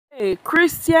A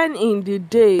Christian in the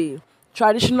day,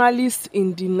 traditionalist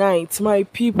in the night. My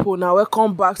people, now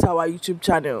welcome back to our YouTube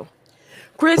channel.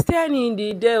 Christian in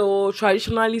the day or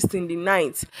traditionalist in the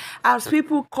night. As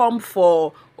people come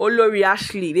for Olori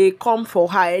Ashley, they come for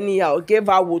her anyhow, give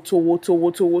her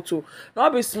woto.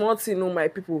 Not be smart, my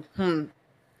people.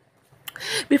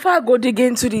 Before I go dig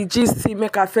into the gist,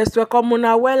 make I first welcome una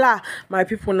wella, my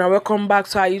people. Now welcome back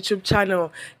to our YouTube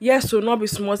channel. Yes, so not be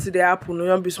small to the apple, no,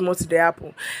 not be small to the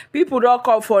apple. People don't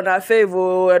come for na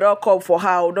favor, don't come for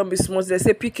how, don't be small. They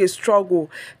say pick a struggle,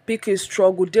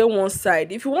 Day one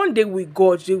side. If you want day with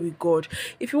God, day with God.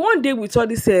 If you want day with all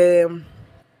this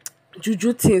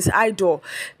juju things, idol,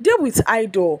 deal with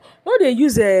idol. No dey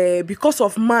use because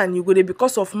of man, you go dey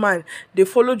because of man dey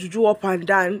follow juju up and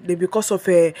down, dey because of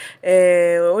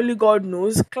only God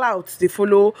knows clout dey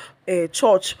follow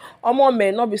church. Omo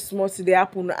men, no be small thing dey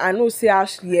happen. I know say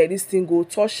Ashley this thing go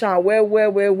touch am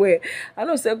well. I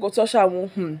know say go touch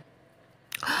am.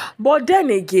 But then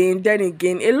again,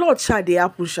 a lot dey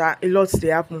happen, a lot dey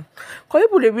happen. Cause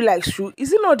people dey be like, true,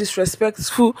 is it not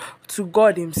disrespectful to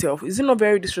God himself? Is it not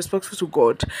very disrespectful to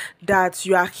God that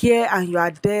you are here and you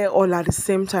are there all at the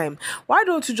same time? Why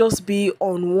don't you just be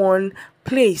on one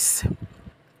place?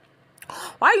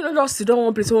 Why you not just sit down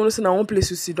one place when you say na one place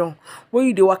you sit down? When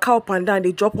you dey waka up and down,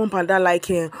 they drop up and down like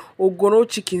ogoro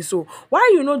chicken. So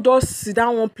why you not just sit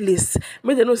down one place?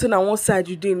 Make they know say na one side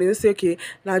you dey, and they say okay,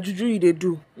 na juju you dey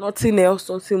do, nothing else,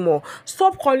 nothing more.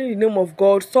 Stop calling the name of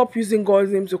God. Stop using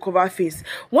God's name to cover face.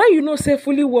 When you know say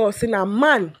fully well say na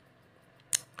man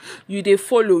you dey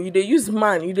follow, you dey use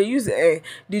man, you dey use the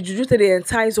juju to dey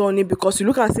entice Ooni, because you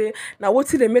look and say na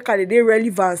wetin dey make her dey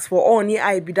relevance for Ooni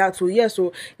eye be that. So yes,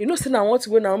 so you know say na one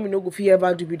thing wey Naomi no go fit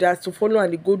ever do be that, to follow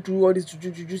and dey go do all these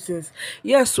juju things.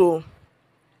 Yes, so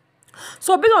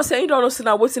based on saying you don't know say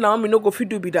na wetin Naomi no go fit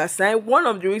do be that, na one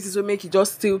of the reasons wey make you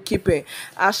just still keep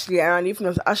Ashley around. If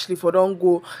not Ashley for don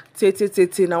go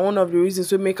tey, na one of the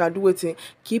reasons wey make her do wetin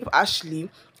keep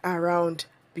Ashley around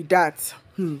be that.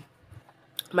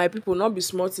 My people, not be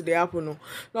small to the happen, no.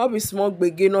 Not be small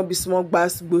gbege, not be small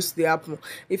gbas dey happen.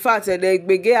 In fact, the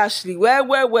gbege Ashley,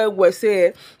 well,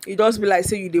 say it just be like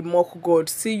say you dey mock God.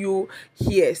 See you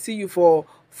here, see you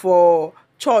for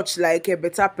church like a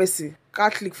better person.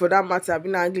 Catholic for that matter,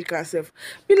 being Anglican self,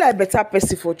 be like better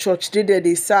person for church.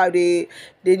 They serve, they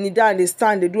kneel down, they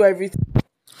stand, they do everything.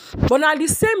 But now the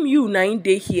same you na in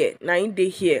dey here,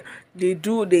 they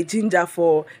do the ginger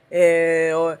for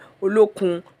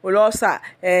olokun, olosa,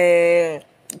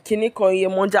 kinikan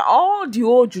yemonja, all the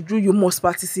old juju. You must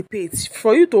participate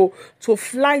for you to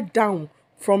fly down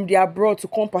from the abroad to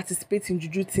come participate in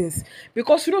juju things,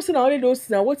 because you know say na only those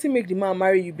things na wetin make the man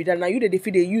marry you be that. Now you dey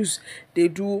fit dey use dey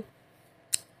do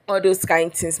all those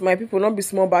kind things. My people, not be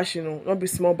small bashing, no, not be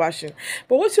small bashing.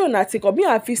 But what's your take of me?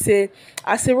 I feel say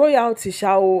as a royalty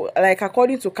shall, like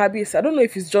according to Kabiyesi, I don't know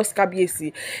if it's just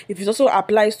Kabiyesi, if it also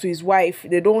applies to his wife.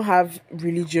 They don't have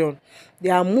religion. They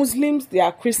are Muslims, they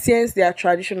are Christians, they are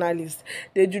traditionalists.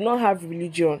 They do not have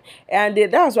religion, and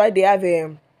that's why they have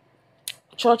a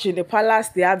church in the palace.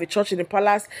 They have a church in the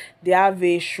palace. They have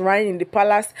a shrine in the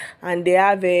palace, and they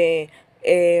have a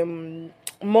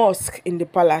mosque in the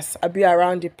palace. I'll be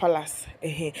around the palace,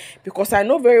 because I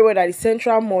know very well that the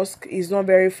central mosque is not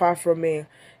very far from the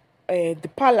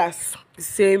palace, the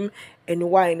same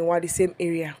the same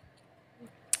area.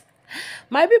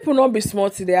 My people, not be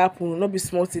small to the apple, not be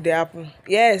small to the apple.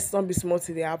 Yes, not be small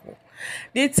to the apple.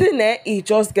 The thing it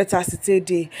just gets as it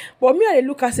day. But me, I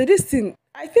look and say this thing,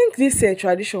 I think this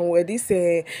tradition where this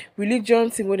religion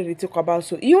thing where they talk about,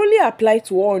 so it only apply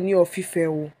to Ooni of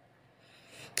Ife.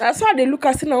 That's why they look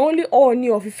at say na only Ooni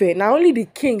of Ife, na only the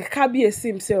king Kabiyesi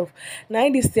himself na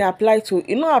this thing apply to.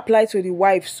 It not apply to the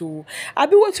wife. So I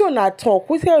be wetin una talk,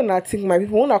 wetin una think, my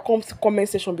people. Una come to comment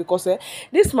section, because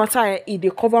this matter it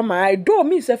dey cover my eye. Though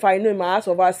me self I know in my heart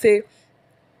of I say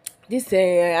this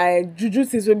juju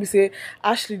things wey be say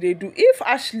Ashley they do. If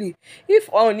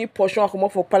Ooni portion come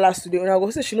up for palace today, una go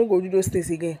say she no go do those things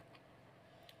again.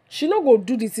 She no go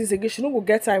do the things again. She no go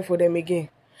get time for them again.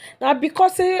 Now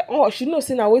because she know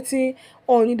say na wetin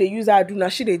Ooni dey use her do, na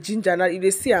she dey ginger, na you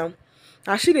dey see am.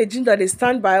 Na she dey ginger, dey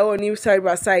stand by Ooni side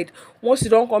by side. Once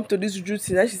you don come to this juju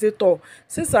thing, then she say, "Toh,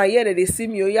 since I hear that they see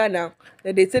me, oya na,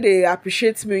 that they say they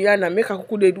appreciate me, oya na, make I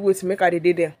kuku dey do wetin make I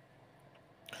dey there."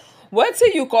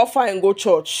 Wetin you call fine go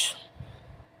church?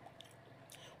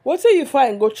 Wetin you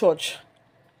fine go church?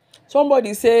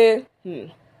 Somebody say,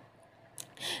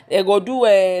 they go do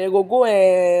go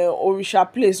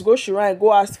Orisha place, go shrine,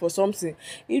 go ask for something.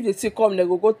 If they still come, they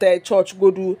go to church, go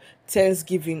do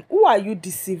Thanksgiving. Who are you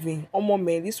deceiving? Omo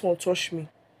man, this one touch me.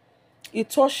 It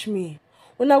touched me.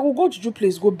 When I go juju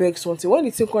place, go beg something. When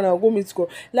the thing come, I go meet God.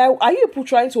 Like, are you people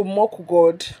trying to mock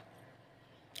God?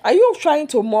 Are you trying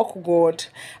to mock God?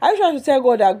 Are you trying to tell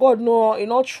God that God no, you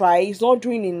not try, he's not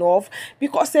doing enough?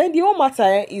 Because then the whole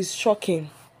matter is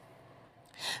shocking.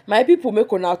 My people,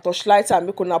 make una touch light and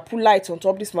make una put light on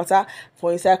top this matter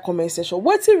for inside comment section.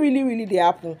 Wetin really dey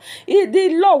happen? The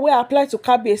law wey apply to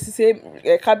KBC say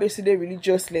KBC dey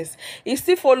religiousness, e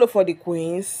still follow for the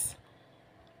queens.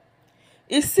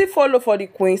 E still follow for the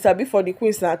queens, abi for the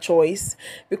queens na choice,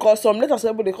 because some letters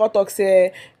wey dey come talk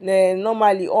say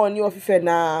normally Ooni of Ife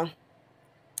na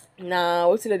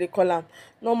wetin dem dey call am,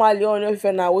 normally Ooni of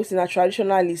Ife na wetin na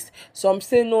traditionalist. Some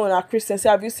say no, na Christian. Say,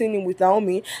 have you seen him with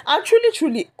Naomi? And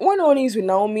truly when Ooni is with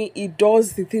Naomi, he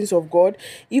does the things of God.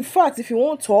 In fact, if you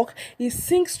wan talk, he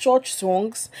sings church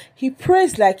songs, he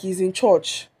prays like he's in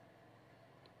church.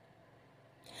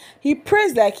 He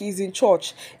prays like he's in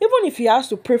church. Even if he has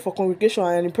to pray for congregation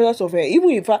and in the presence of her, even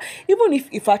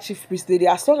if our chief priest dey there,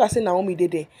 as long as say Naomi dey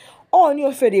there, Ooni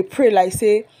of Ife dey pray like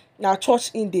say na church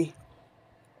in dey.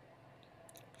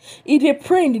 He dey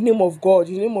pray in the name of God,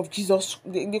 in the name of Jesus.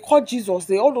 They call Jesus,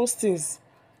 all those things.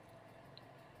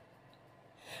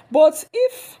 But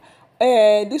if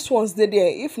this one's dey there,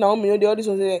 if Naomi know all these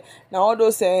ones dey there, now all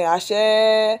those ashe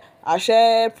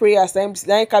prayers,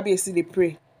 na KBC dey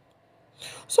pray.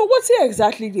 So what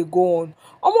exactly dey go on?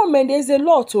 Man, there's a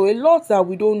lot that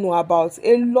we don't know about.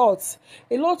 A lot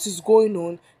is going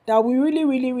on that we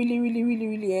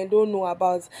really don't know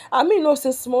about. I mean, no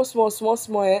say small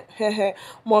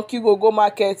monkey go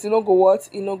market, go what,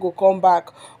 go come back.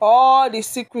 All the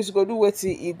secrets go do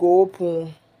wetin, e go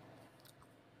open.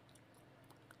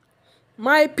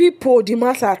 My people, the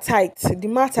matter tight. The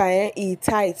matter e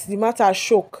tight. The matter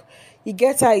shook. E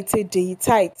get how e take dey, e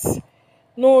tight.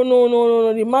 No.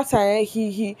 The matter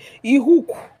he hook.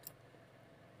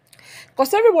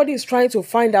 Because everybody is trying to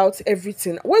find out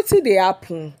everything. Wetin dey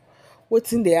happen?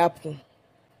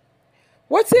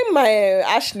 Wetin my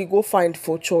Ashley go find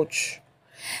for church?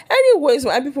 Anyways,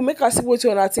 my people, make us see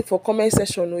wetin una think for comment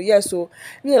section. Yes, so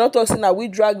me not talk say na we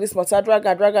drag this matter, drag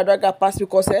her pass,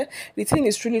 because the thing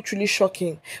is truly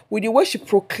shocking with the way she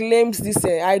proclaims these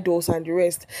idols and the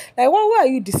rest. Like, why are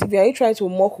you deceiving? Are you trying to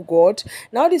mock God?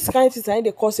 Now this kind of thing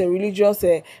dey cause a religious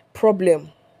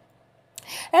problem.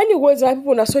 Anyways, my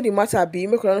people, na so the matter be.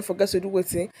 Make una no forget to do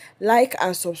wetin, like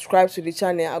and subscribe to the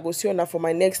channel. I go see you for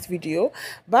my next video.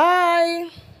 Bye.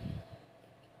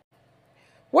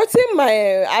 Wetin my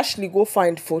Ashley go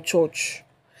find for church?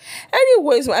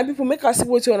 Anyways, my people, make us see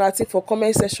wetin una think for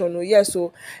comment section. Yes,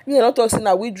 so me not talk say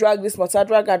na we drag this matter,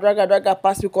 drag her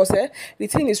pass, because the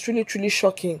thing is truly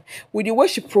shocking with the way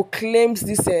she proclaims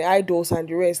these idols and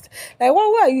the rest. Like,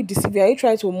 why are you deceiving? Are you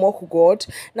trying to mock God?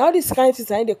 Now this kind of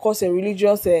thing dey cause a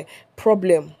religious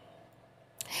problem.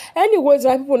 Anyways,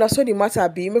 my people, na so the matter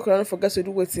be. Make una no forget to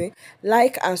do wetin,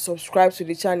 like and subscribe to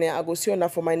the channel. I go see you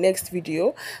for my next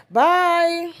video.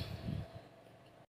 Bye.